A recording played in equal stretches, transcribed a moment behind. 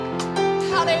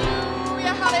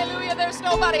Hallelujah, hallelujah. There's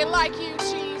nobody like you,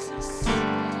 Jesus.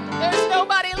 There's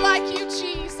nobody like you,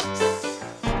 Jesus.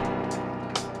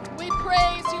 We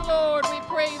praise you, Lord. We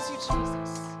praise you,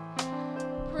 Jesus.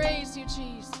 Praise you,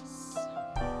 Jesus.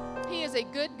 He is a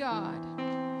good God.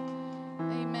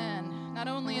 Amen. Not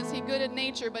only is he good at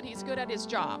nature, but he's good at his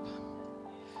job.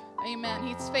 Amen.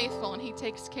 He's faithful and he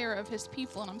takes care of his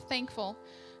people, and I'm thankful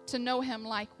to know him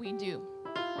like we do.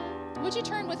 Would you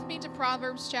turn with me to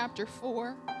Proverbs chapter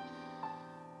 4?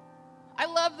 I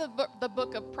love the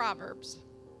book of Proverbs.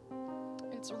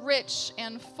 It's rich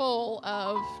and full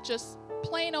of just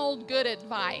plain old good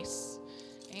advice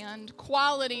and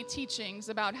quality teachings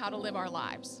about how to live our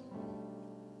lives.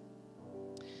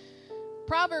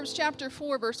 Proverbs chapter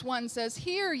 4 verse 1 says,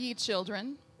 "Hear, ye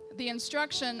children, the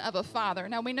instruction of a father."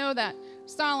 Now we know that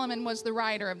Solomon was the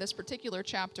writer of this particular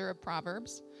chapter of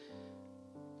Proverbs.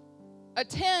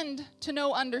 "Attend to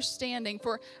know understanding,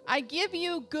 for I give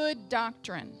you good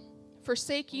doctrine.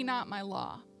 Forsake ye not my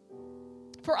law.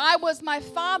 For I was my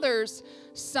father's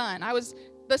son. I was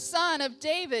the son of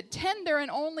David, tender and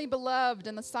only beloved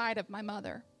in the sight of my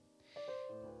mother.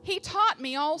 He taught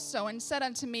me also and said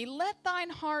unto me, Let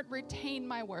thine heart retain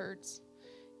my words.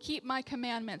 Keep my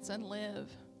commandments and live.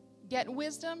 Get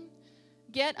wisdom,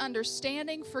 get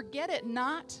understanding, forget it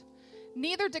not,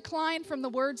 neither decline from the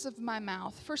words of my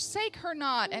mouth. Forsake her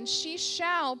not, and she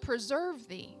shall preserve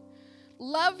thee.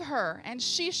 Love her, and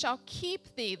she shall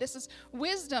keep thee." This is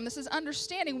wisdom. This is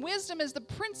understanding. Wisdom is the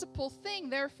principal thing.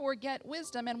 Therefore, get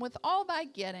wisdom. And with all thy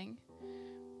getting,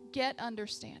 get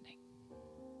understanding.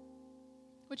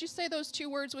 Would you say those two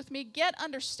words with me? Get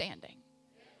understanding.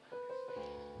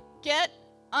 Get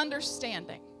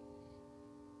understanding.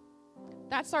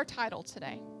 That's our title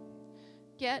today.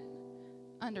 Get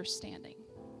understanding.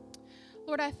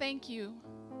 Lord, I thank you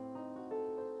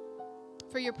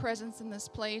for your presence in this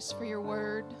place, for your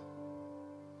word.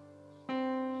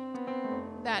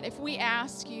 That if we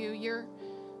ask you, you're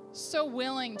so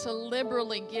willing to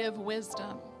liberally give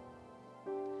wisdom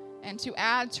and to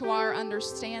add to our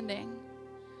understanding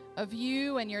of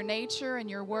you and your nature and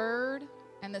your word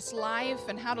and this life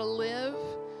and how to live.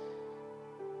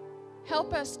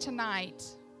 Help us tonight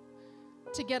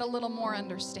to get a little more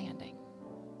understanding.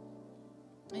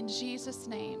 In Jesus'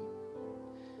 name,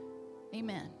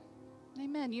 amen.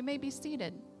 Amen. You may be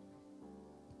seated.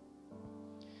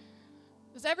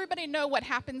 Does everybody know what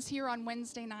happens here on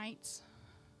Wednesday nights?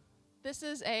 This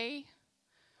is a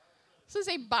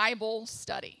Bible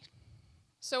study.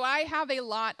 So I have a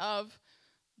lot of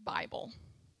Bible.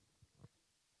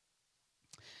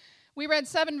 We read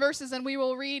 7 verses and we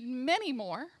will read many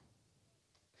more.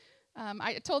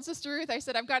 I told Sister Ruth, I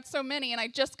said, I've got so many, and I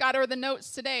just got her the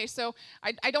notes today, so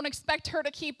I don't expect her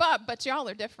to keep up, but y'all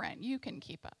are different. You can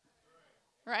keep up,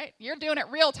 right? You're doing it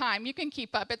real time. You can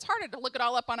keep up. It's harder to look it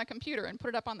all up on a computer and put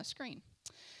it up on the screen.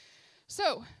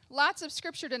 So, lots of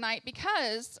scripture tonight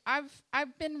because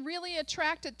I've been really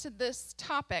attracted to this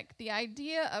topic, the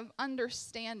idea of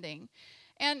understanding.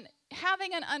 And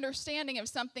having an understanding of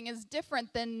something is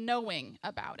different than knowing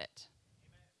about it.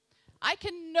 I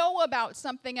can know about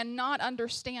something and not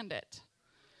understand it.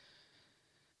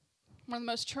 One of the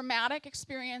most traumatic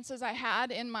experiences I had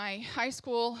in my high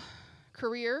school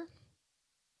career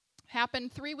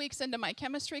happened 3 weeks into my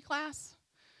chemistry class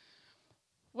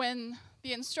when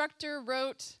the instructor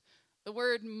wrote the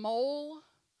word mole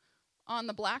on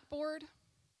the blackboard.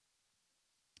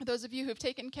 Those of you who've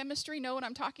taken chemistry know what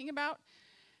I'm talking about.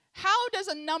 How does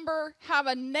a number have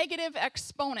a negative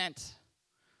exponent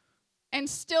and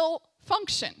still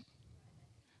function?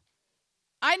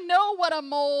 I know what a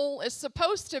mole is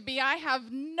supposed to be. I have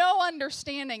no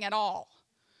understanding at all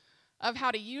of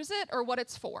how to use it or what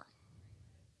it's for.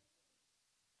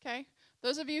 Okay?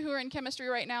 Those of you who are in chemistry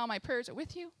right now, my prayers are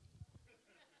with you.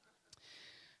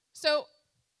 So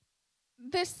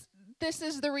this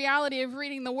is the reality of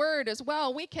reading the Word as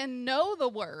well. We can know the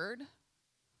Word.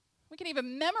 We can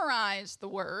even memorize the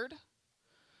Word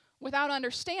without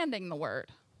understanding the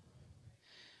Word.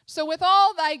 So with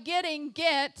all thy getting,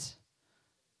 get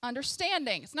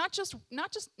understanding. It's not just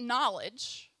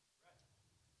knowledge,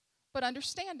 but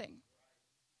understanding.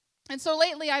 And so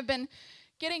lately I've been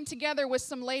getting together with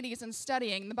some ladies and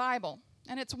studying the Bible.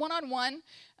 And it's one-on-one.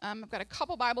 I've got a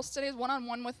couple Bible studies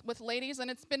one-on-one with ladies,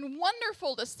 and it's been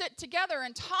wonderful to sit together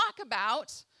and talk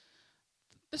about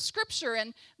the Scripture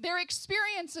and their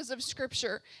experiences of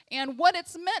Scripture and what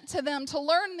it's meant to them to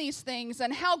learn these things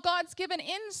and how God's given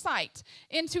insight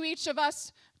into each of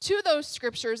us to those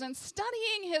Scriptures. And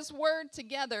studying His Word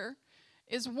together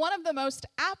is one of the most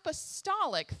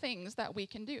apostolic things that we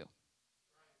can do.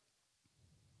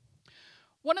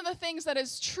 one of the things that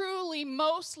is truly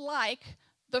most like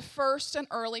the first and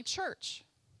early church,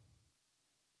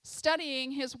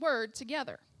 studying his word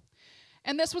together.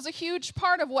 And this was a huge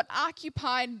part of what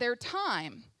occupied their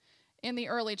time in the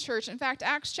early church. In fact,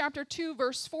 Acts chapter 2,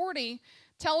 verse 40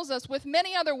 tells us, with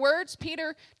many other words,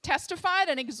 Peter testified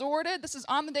and exhorted, this is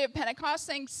on the day of Pentecost,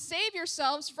 saying, save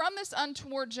yourselves from this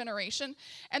untoward generation.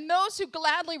 And those who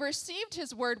gladly received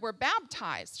his word were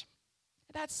baptized.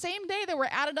 That same day there were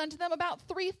added unto them about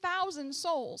 3,000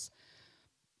 souls.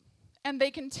 And they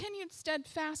continued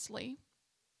steadfastly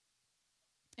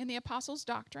in the apostles'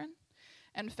 doctrine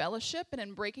and fellowship and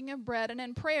in breaking of bread and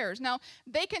in prayers. Now,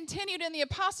 they continued in the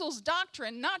apostles'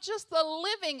 doctrine, not just the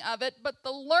living of it, but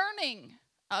the learning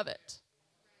of it.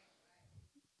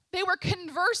 They were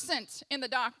conversant in the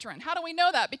doctrine. How do we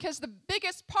know that? Because the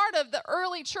biggest part of the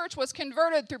early church was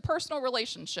converted through personal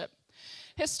relationship.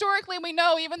 Historically, we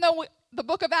know, even though the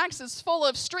book of Acts is full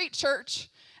of street church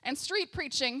and street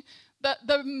preaching,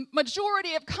 the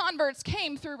majority of converts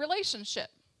came through relationship.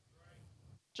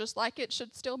 Just like it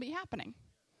should still be happening.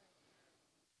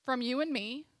 From you and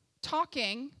me,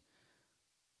 talking,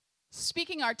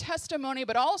 speaking our testimony,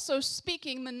 but also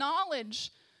speaking the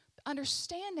knowledge,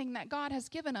 understanding that God has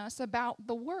given us about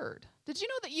the Word. Did you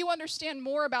know that you understand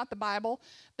more about the Bible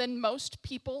than most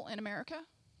people in America?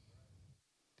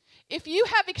 If you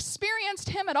have experienced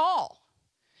Him at all,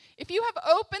 if you have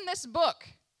opened this book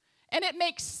and it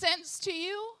makes sense to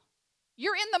you,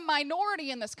 you're in the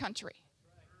minority in this country.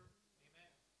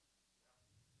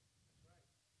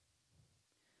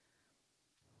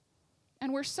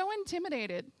 And we're so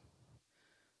intimidated.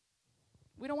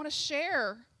 We don't want to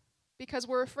share because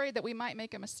we're afraid that we might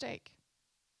make a mistake.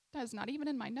 That is not even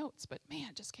in my notes, but man,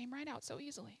 it just came right out so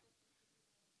easily.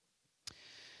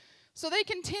 So they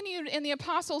continued in the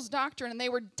apostles' doctrine, and they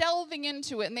were delving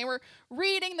into it, and they were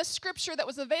reading the scripture that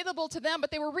was available to them,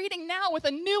 but they were reading now with a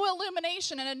new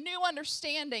illumination and a new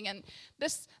understanding, and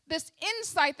this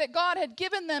insight that God had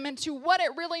given them into what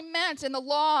it really meant in the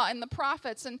law and the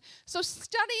prophets. And so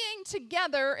studying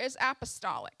together is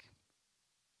apostolic.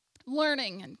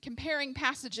 Learning and comparing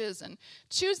passages and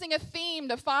choosing a theme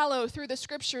to follow through the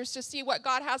scriptures to see what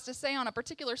God has to say on a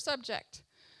particular subject.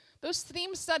 Those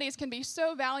theme studies can be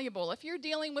so valuable. If you're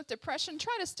dealing with depression,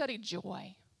 try to study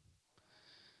joy.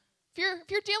 If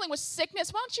you're dealing with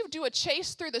sickness, why don't you do a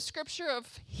chase through the scripture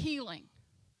of healing?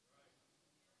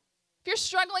 If you're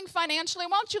struggling financially,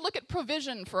 why don't you look at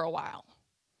provision for a while?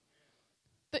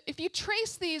 If you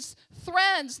trace these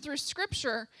threads through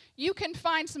scripture, you can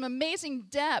find some amazing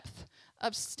depth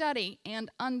of study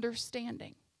and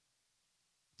understanding.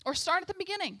 Or start at the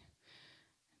beginning.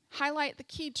 Highlight the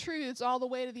key truths all the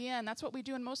way to the end. That's what we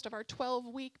do in most of our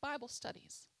 12-week Bible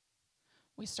studies.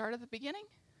 We start at the beginning,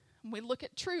 and we look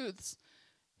at truths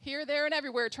here, there, and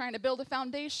everywhere, trying to build a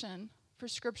foundation for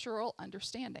scriptural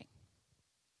understanding.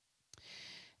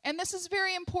 And this is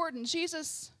very important.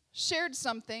 Jesus shared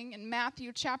something in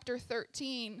Matthew chapter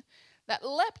 13 that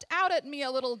leapt out at me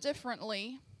a little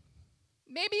differently.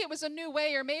 Maybe it was a new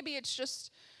way, or maybe it's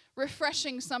just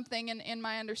refreshing something in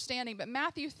my understanding. But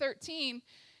Matthew 13,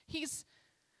 he's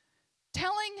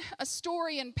telling a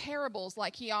story in parables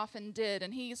like he often did,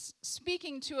 and he's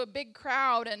speaking to a big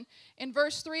crowd. And in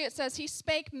verse 3 it says, he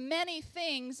spake many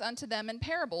things unto them in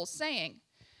parables, saying,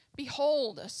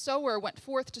 behold, a sower went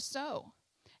forth to sow.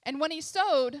 And when he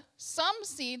sowed, some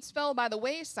seeds fell by the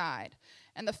wayside,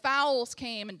 and the fowls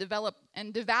came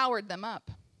and devoured them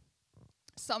up.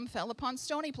 Some fell upon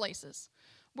stony places,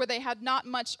 where they had not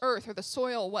much earth, or the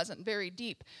soil wasn't very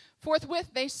deep.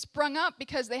 Forthwith they sprung up,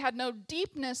 because they had no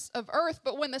deepness of earth.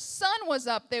 But when the sun was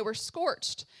up, they were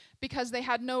scorched. Because they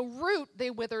had no root,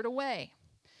 they withered away.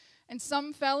 And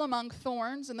some fell among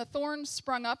thorns, and the thorns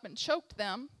sprung up and choked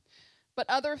them. But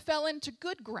other fell into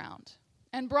good ground,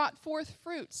 and brought forth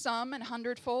fruit, some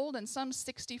 100-fold, and some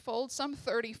 60-fold, some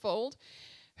 30-fold.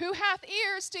 Who hath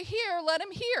ears to hear, let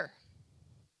him hear.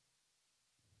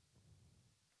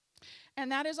 And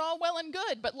that is all well and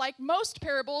good, but like most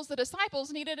parables, the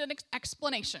disciples needed an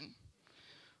explanation.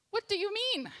 What do you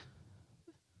mean?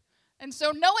 And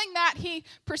so knowing that, he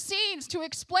proceeds to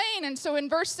explain. And so in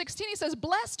verse 16, he says,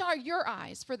 blessed are your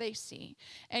eyes, for they see,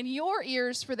 and your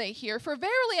ears, for they hear. For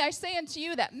verily I say unto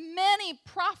you that many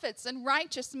prophets and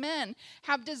righteous men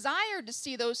have desired to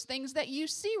see those things that you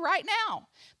see right now.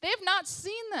 They have not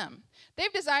seen them.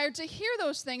 They've desired to hear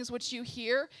those things which you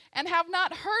hear and have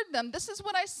not heard them. This is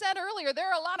what I said earlier. There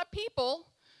are a lot of people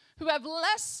who have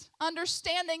less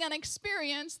understanding and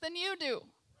experience than you do.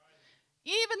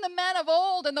 Even the men of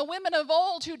old and the women of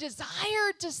old who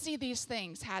desired to see these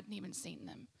things hadn't even seen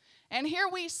them. And here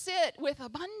we sit with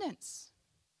abundance.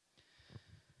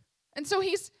 And so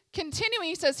he's continuing.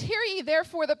 He says, "Hear ye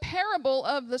therefore the parable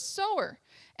of the sower."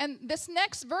 And this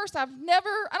next verse, I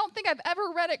don't think I've ever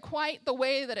read it quite the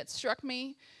way that it struck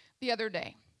me the other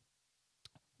day.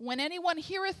 "When anyone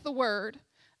heareth the word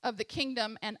of the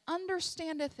kingdom and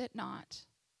understandeth it not,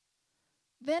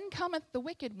 then cometh the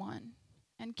wicked one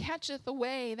and catcheth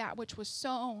away that which was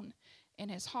sown in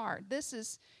his heart. This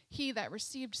is he that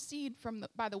received seed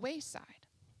by the wayside."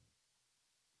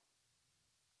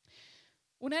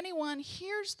 When anyone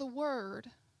hears the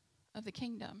word of the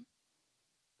kingdom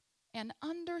and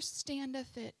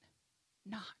understandeth it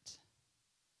not,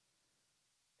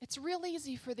 it's real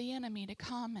easy for the enemy to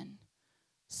come and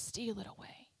steal it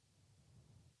away.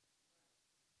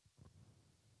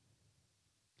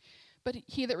 "But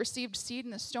he that received seed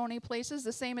in the stony places,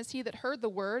 the same as he that heard the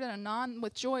word, and anon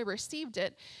with joy received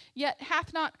it, yet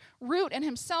hath not root in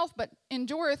himself, but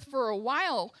endureth for a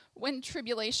while. When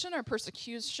tribulation or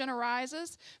persecution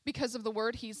arises because of the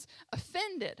word, he's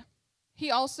offended. He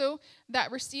also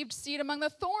that received seed among the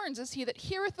thorns is he that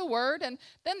heareth the word, and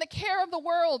then the care of the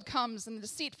world comes, and the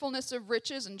deceitfulness of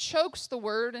riches, and chokes the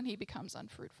word, and he becomes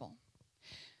unfruitful."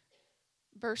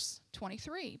 Verse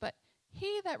 23, "But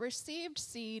he that received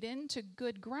seed into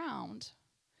good ground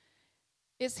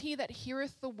is he that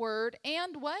heareth the word,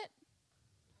 and" what?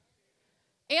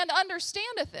 "And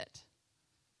understandeth it,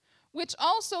 which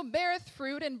also beareth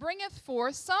fruit, and bringeth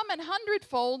forth some an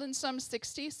 100-fold, and some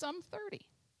 60, some 30.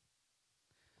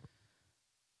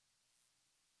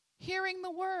 Hearing the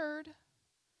word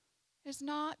is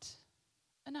not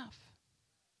enough.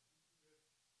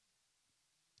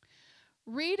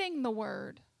 Reading the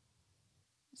word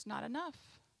is not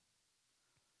enough.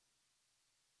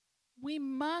 We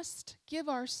must give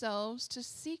ourselves to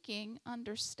seeking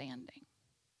understanding.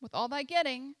 "With all thy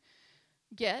getting,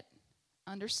 get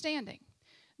understanding."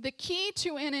 The key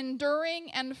to an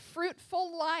enduring and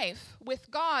fruitful life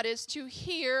with God is to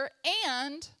hear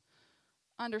and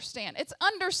understand. It's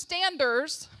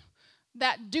understanders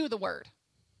that do the word.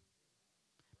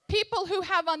 People who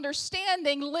have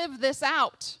understanding live this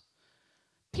out.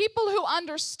 People who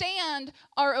understand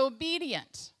are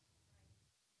obedient.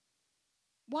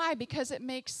 Why? Because it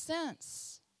makes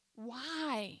sense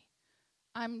why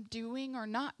I'm doing or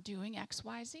not doing X,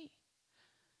 Y, Z.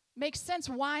 Makes sense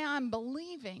why I'm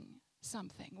believing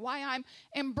something, why I'm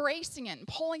embracing it and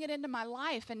pulling it into my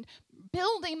life and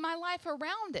building my life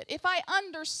around it. If I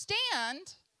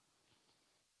understand,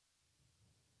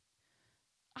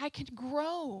 I can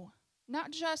grow,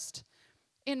 not just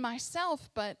in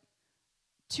myself, but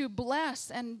to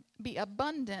bless and be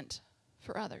abundant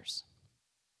for others.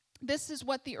 This is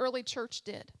what the early church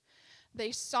did.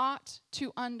 They sought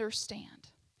to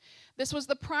understand. This was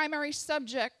the primary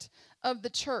subject of the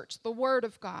church, the Word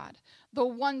of God, the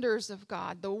wonders of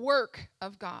God, the work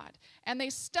of God. And they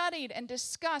studied and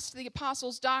discussed the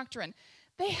apostles' doctrine.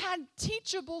 They had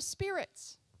teachable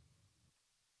spirits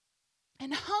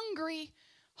and hungry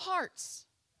hearts.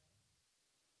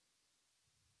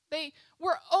 They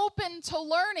were open to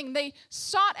learning. They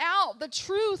sought out the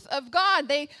truth of God.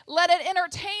 They let it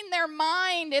entertain their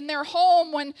mind in their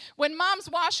home. When mom's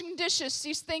washing dishes,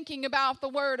 she's thinking about the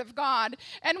Word of God.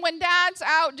 And when dad's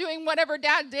out doing whatever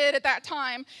dad did at that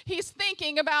time, he's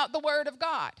thinking about the Word of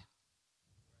God.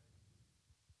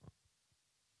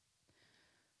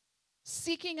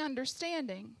 Seeking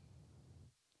understanding.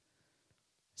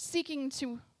 Seeking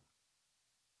to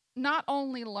not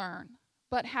only learn,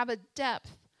 but have a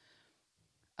depth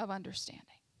of understanding.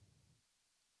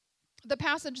 The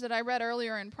passage that I read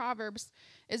earlier in Proverbs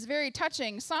is very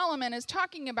touching. Solomon is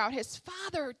talking about his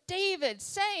father David,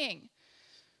 saying,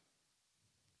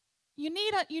 you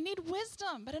need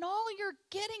wisdom, but in all you're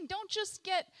getting, don't just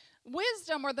get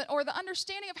wisdom or the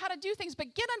understanding of how to do things,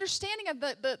 but get understanding of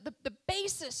the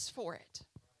basis for it.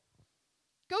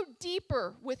 Go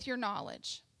deeper with your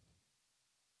knowledge.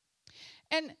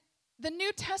 And the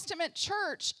New Testament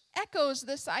church echoes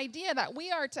this idea that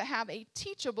we are to have a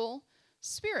teachable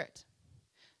spirit,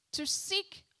 to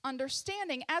seek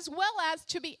understanding as well as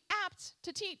to be apt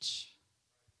to teach.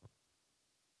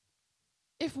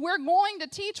 If we're going to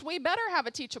teach, we better have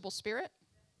a teachable spirit.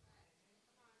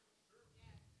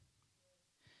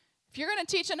 If you're going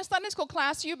to teach in a Sunday school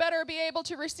class, you better be able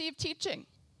to receive teaching.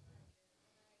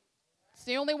 It's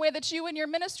the only way that you and your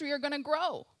ministry are going to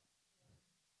grow.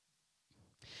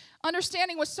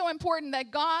 Understanding was so important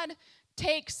that God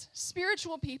takes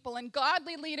spiritual people and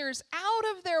godly leaders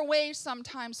out of their way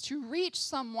sometimes to reach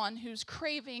someone who's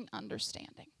craving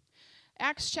understanding.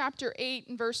 Acts chapter 8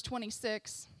 and verse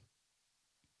 26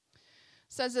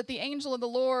 says that the angel of the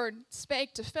Lord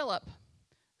spake to Philip,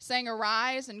 saying,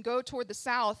 Arise and go toward the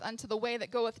south unto the way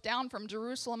that goeth down from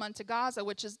Jerusalem unto Gaza,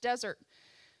 which is desert.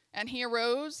 And he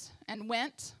arose and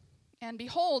went, and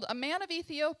behold, a man of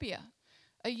Ethiopia,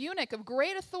 a eunuch of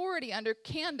great authority under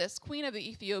Candace, queen of the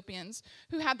Ethiopians,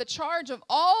 who had the charge of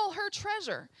all her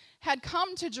treasure, had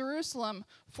come to Jerusalem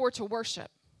for to worship.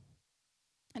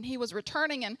 And he was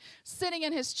returning, and sitting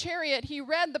in his chariot, he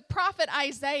read the prophet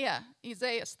Isaiah.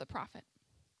 Isaiah the prophet.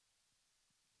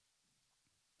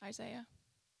 Isaiah.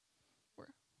 Where?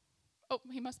 Oh,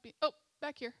 he must be. Oh,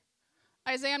 back here.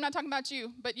 Isaiah, I'm not talking about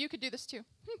you, but you could do this too.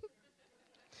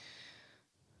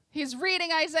 He's reading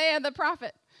Isaiah the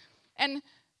prophet. And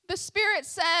the Spirit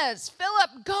says,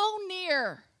 Philip, go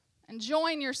near and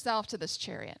join yourself to this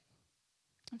chariot.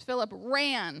 And Philip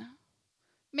ran.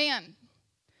 Man,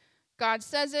 God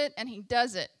says it, and he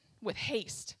does it with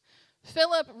haste.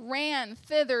 Philip ran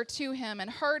thither to him and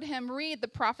heard him read the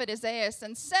prophet Isaiah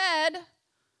and said,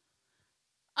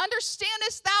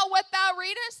 Understandest thou what thou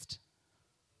readest?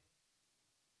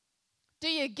 Do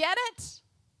you get it?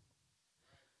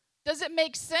 Does it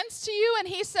make sense to you? And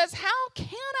he says, How can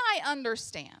I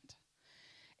understand?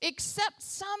 Except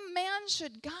some man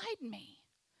should guide me.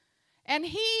 And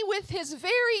he, with his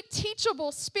very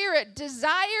teachable spirit,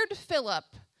 desired Philip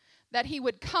that he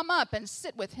would come up and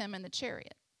sit with him in the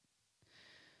chariot.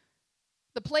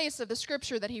 The place of the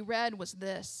scripture that he read was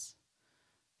this.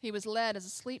 He was led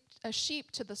as a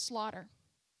sheep to the slaughter,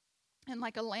 and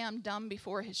like a lamb dumb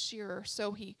before his shearer,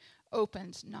 so he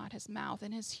opened not his mouth.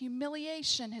 In his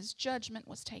humiliation, his judgment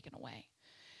was taken away.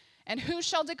 And who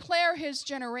shall declare his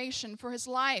generation? For his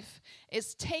life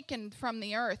is taken from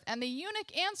the earth. And the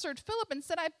eunuch answered Philip and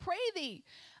said, I pray thee,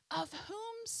 of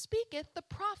whom speaketh the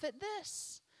prophet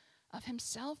this? Of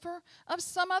himself or of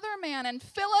some other man? And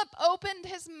Philip opened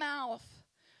his mouth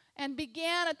and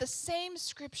began at the same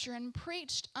scripture and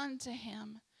preached unto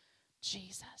him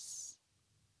Jesus.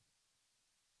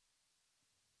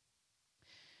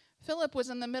 Philip was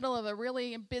in the middle of a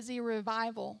really busy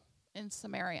revival in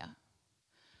Samaria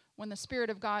when the Spirit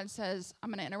of God says, I'm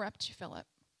going to interrupt you, Philip,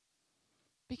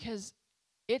 because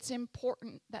it's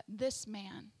important that this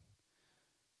man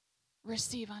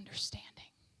receive understanding.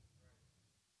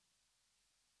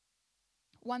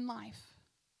 One life.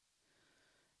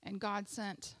 And God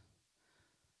sent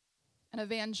an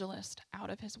evangelist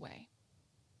out of his way.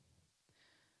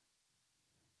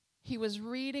 He was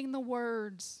reading the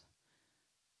words,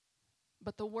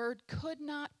 but the word could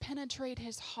not penetrate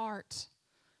his heart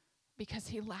because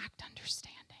he lacked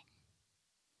understanding.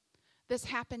 This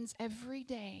happens every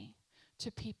day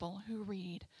to people who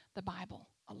read the Bible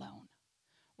alone,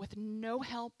 with no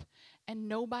help and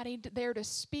nobody there to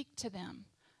speak to them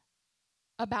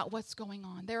about what's going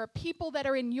on. There are people that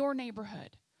are in your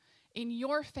neighborhood, in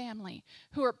your family,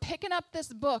 who are picking up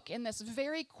this book in this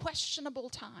very questionable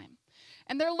time.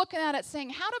 And they're looking at it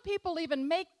saying, how do people even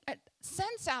make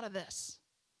sense out of this?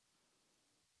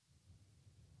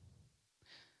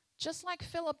 Just like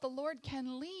Philip, the Lord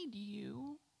can lead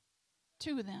you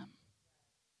to them.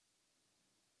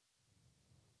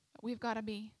 But we've got to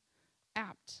be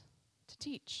apt to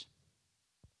teach.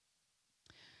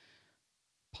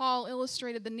 Paul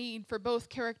illustrated the need for both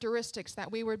characteristics,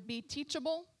 that we would be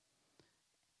teachable,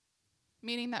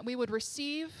 meaning that we would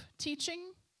receive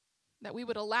teaching, that we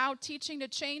would allow teaching to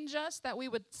change us, that we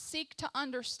would seek to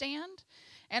understand,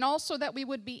 and also that we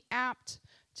would be apt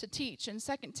to teach. In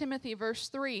 2 Timothy verse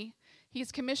 3,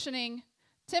 he's commissioning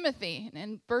Timothy.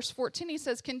 In verse 14, he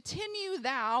says, Continue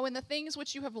thou in the things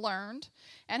which you have learned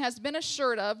and hast been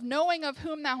assured of, knowing of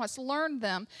whom thou hast learned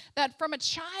them, that from a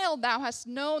child thou hast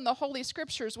known the holy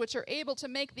scriptures, which are able to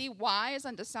make thee wise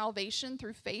unto salvation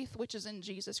through faith which is in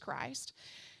Jesus Christ.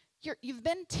 You've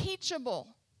been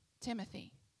teachable,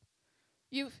 Timothy.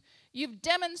 You've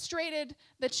demonstrated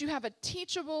that you have a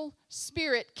teachable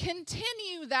spirit.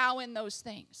 Continue thou in those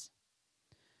things.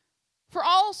 For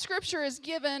all scripture is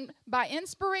given by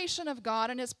inspiration of God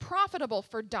and is profitable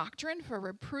for doctrine, for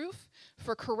reproof,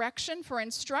 for correction, for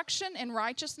instruction in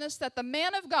righteousness, that the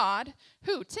man of God,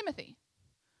 who? Timothy,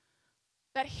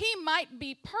 that he might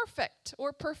be perfect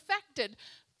or perfected,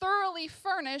 thoroughly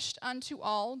furnished unto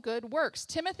all good works.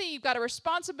 Timothy, you've got a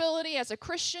responsibility as a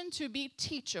Christian to be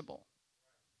teachable.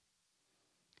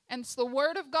 And it's the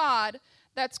word of God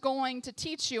that's going to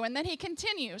teach you. And then he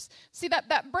continues. See,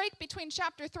 that break between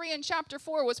chapter 3 and chapter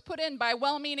 4 was put in by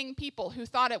well-meaning people who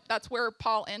thought that's where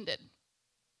Paul ended.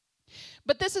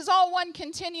 But this is all one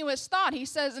continuous thought. He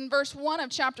says in verse 1 of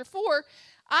chapter 4,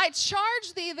 I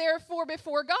charge thee therefore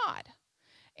before God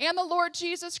and the Lord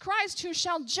Jesus Christ, who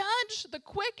shall judge the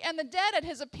quick and the dead at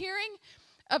his appearing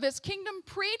of his kingdom,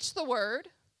 preach the word,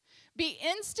 Be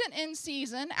instant in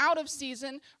season, out of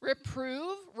season,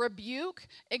 reprove, rebuke,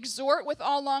 exhort with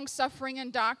all long-suffering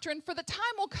and doctrine. For the time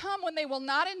will come when they will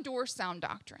not endure sound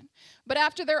doctrine, but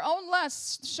after their own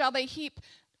lusts shall they heap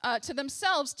to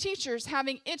themselves teachers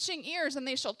having itching ears, and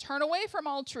they shall turn away from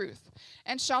all truth,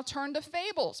 and shall turn to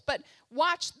fables. But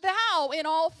watch thou in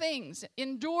all things,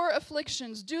 endure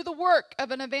afflictions, do the work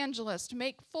of an evangelist,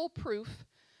 make full proof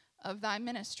of thy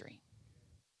ministry.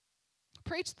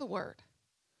 Preach the word.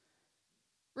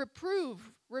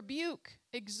 Reprove, rebuke,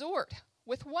 exhort.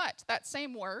 With what? That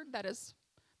same word that is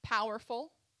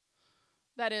powerful,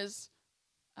 that is,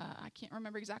 I can't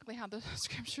remember exactly how the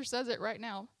scripture says it right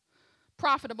now.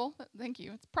 Profitable, thank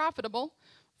you. It's profitable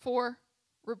for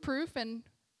reproof and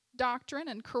doctrine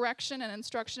and correction and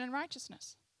instruction in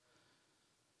righteousness.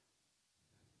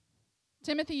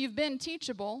 Timothy, you've been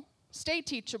teachable, stay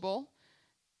teachable,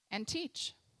 and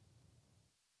teach.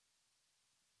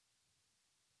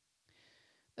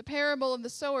 The parable of the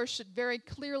sower should very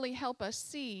clearly help us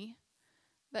see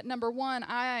that, number one,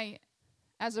 I,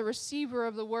 as a receiver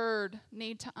of the word,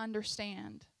 need to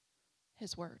understand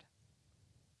his word.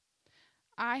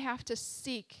 I have to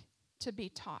seek to be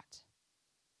taught.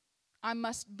 I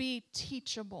must be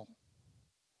teachable.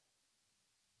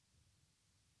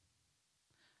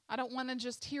 I don't want to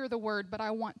just hear the word, but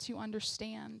I want to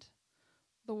understand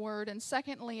the word. And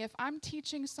secondly, if I'm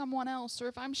teaching someone else or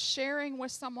if I'm sharing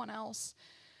with someone else,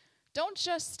 don't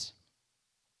just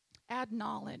add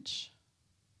knowledge.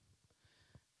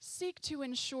 Seek to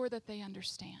ensure that they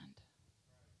understand.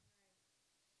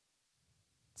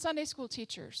 Sunday school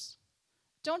teachers,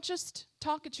 don't just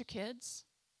talk at your kids.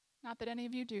 Not that any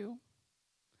of you do.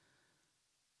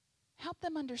 Help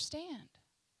them understand.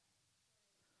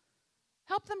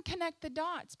 Help them connect the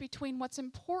dots between what's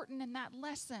important in that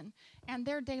lesson and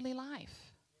their daily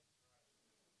life.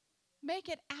 Make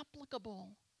it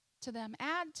applicable to them.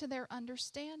 Add to their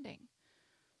understanding.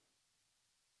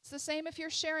 It's the same if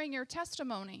you're sharing your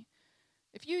testimony.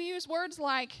 If you use words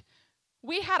like,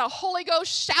 we had a Holy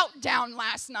Ghost shout down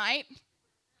last night,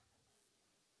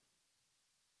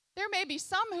 there may be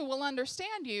some who will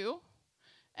understand you,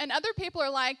 and other people are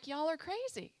like, y'all are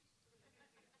crazy.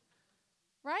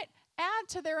 Right? Add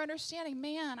to their understanding.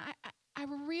 Man, I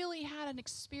really had an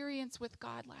experience with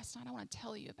God last night. I want to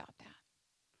tell you about that.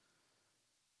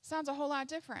 Sounds a whole lot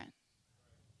different.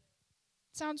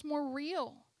 Sounds more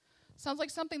real. Sounds like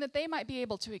something that they might be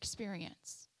able to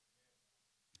experience.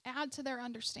 Add to their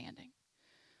understanding.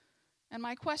 And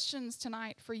my questions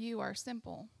tonight for you are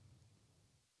simple.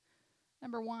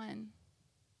 Number one,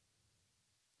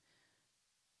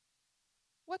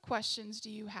 what questions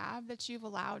do you have that you've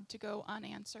allowed to go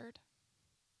unanswered?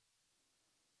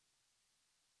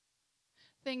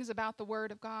 Things about the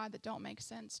Word of God that don't make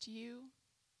sense to you?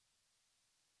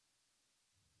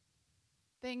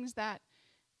 Things that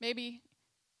maybe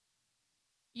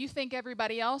you think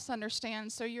everybody else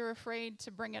understands, so you're afraid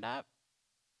to bring it up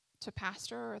to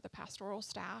pastor or the pastoral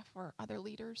staff or other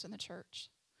leaders in the church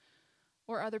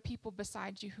or other people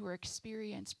besides you who are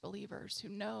experienced believers who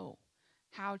know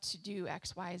how to do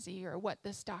X, Y, Z or what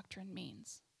this doctrine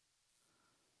means.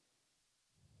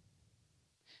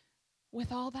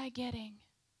 With all thy getting,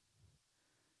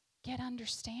 get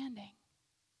understanding.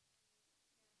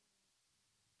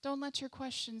 Don't let your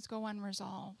questions go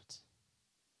unresolved,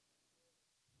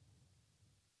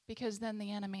 because then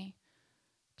the enemy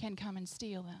can come and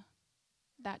steal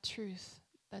that truth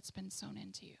that's been sown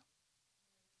into you.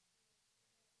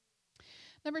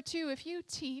 Number two, if you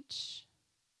teach,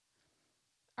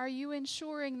 are you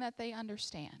ensuring that they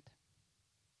understand?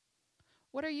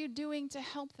 What are you doing to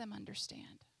help them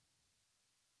understand?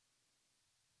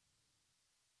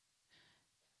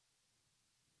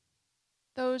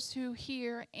 Those who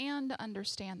hear and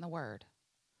understand the word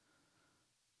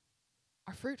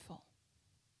are fruitful.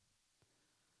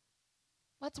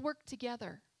 Let's work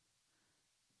together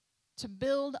to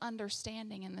build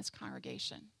understanding in this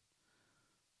congregation.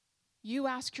 You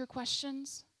ask your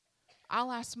questions,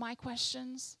 I'll ask my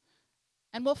questions,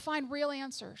 and we'll find real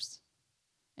answers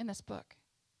in this book.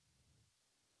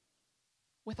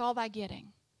 With all thy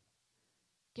getting,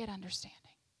 get understanding.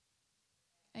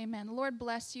 Amen. The Lord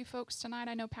bless you folks tonight.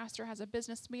 I know Pastor has a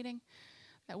business meeting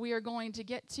that we are going to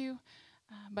get to,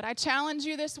 but I challenge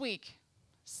you this week,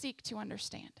 seek to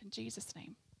understand. In Jesus'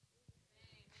 name.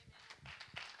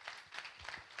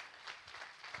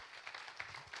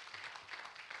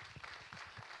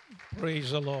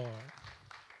 Praise the Lord.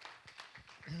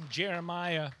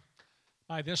 Jeremiah,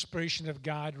 by the inspiration of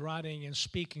God, writing and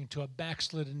speaking to a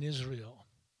backslidden Israel,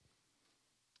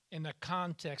 in the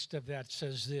context of that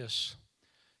says this: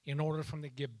 in order for them to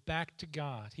give back to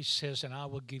God. He says, and I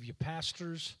will give you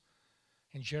pastors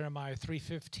in Jeremiah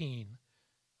 3:15,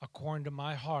 according to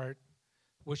my heart,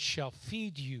 which shall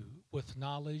feed you with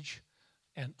knowledge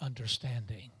and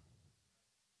understanding.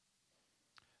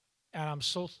 And I'm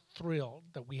so thrilled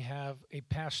that we have a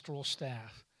pastoral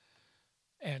staff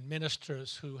and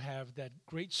ministers who have that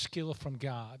great skill from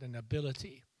God and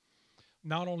ability,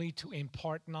 not only to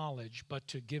impart knowledge, but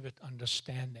to give it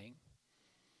understanding.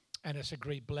 And it's a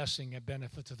great blessing and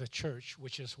benefit to the church,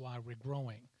 which is why we're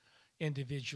growing individually.